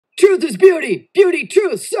Truth is beauty. Beauty,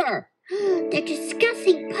 truth, sir. They're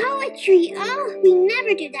discussing poetry. Oh, we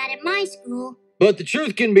never do that at my school. But the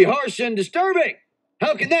truth can be harsh and disturbing.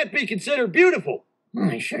 How can that be considered beautiful?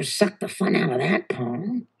 I sure sucked the fun out of that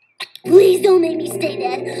poem. Please don't make me stay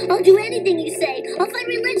dead. I'll do anything you say. I'll fight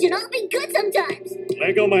religion. I'll be good sometimes.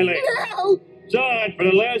 Let go my leg. No. Son, for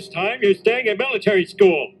the last time, you're staying at military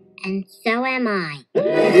school. And so am I.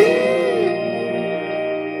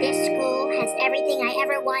 This school has everything I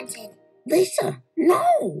ever wanted. Lisa,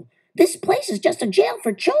 no. This place is just a jail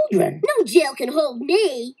for children. No jail can hold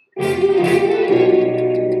me.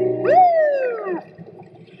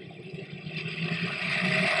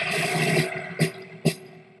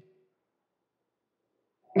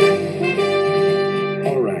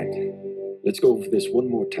 All right. Let's go over this one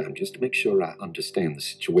more time just to make sure I understand the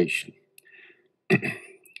situation.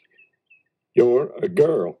 You're a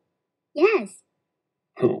girl. Yes.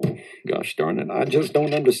 Oh, gosh darn it. I just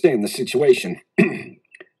don't understand the situation.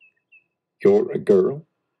 You're a girl?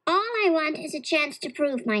 All I want is a chance to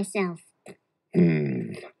prove myself.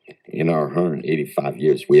 In our 185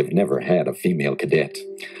 years, we have never had a female cadet.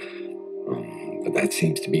 But that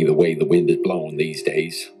seems to be the way the wind is blowing these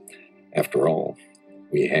days. After all,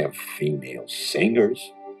 we have female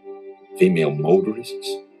singers, female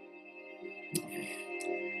motorists.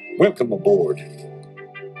 Welcome aboard.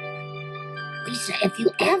 Lisa, if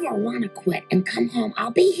you ever want to quit and come home,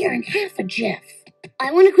 I'll be here in half a jiff.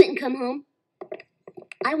 I want to quit and come home.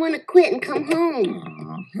 I want to quit and come home.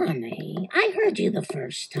 Oh, honey, I heard you the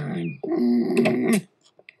first time.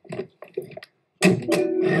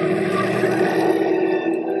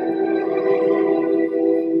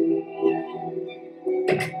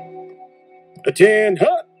 Attend,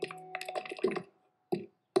 hut.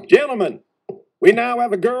 Gentlemen, we now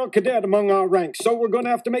have a girl cadet among our ranks, so we're going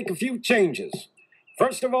to have to make a few changes.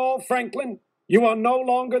 First of all, Franklin, you are no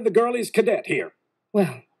longer the girlies cadet here.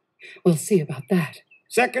 Well, we'll see about that.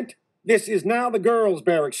 Second, this is now the girls'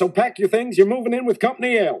 barracks, so pack your things. You're moving in with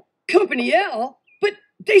Company L. Company L? But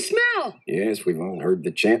they smell. Yes, we've all heard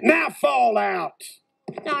the chant. Now fall out!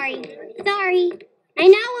 Sorry. I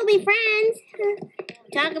know we'll be friends.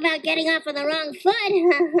 Talk about getting off on the wrong foot.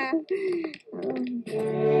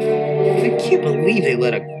 I can't believe they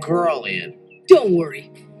let a girl in. Don't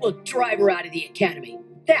worry. We'll drive her out of the academy.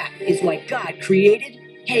 That is why God created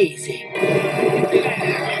hazing.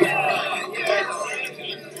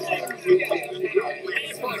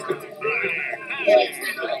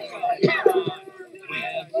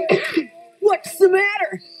 What's the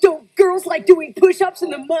matter? Don't girls like doing push-ups in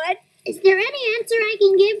the mud? Is there any answer I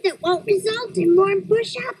can give that won't result in more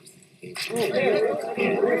push-ups?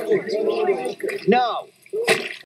 No,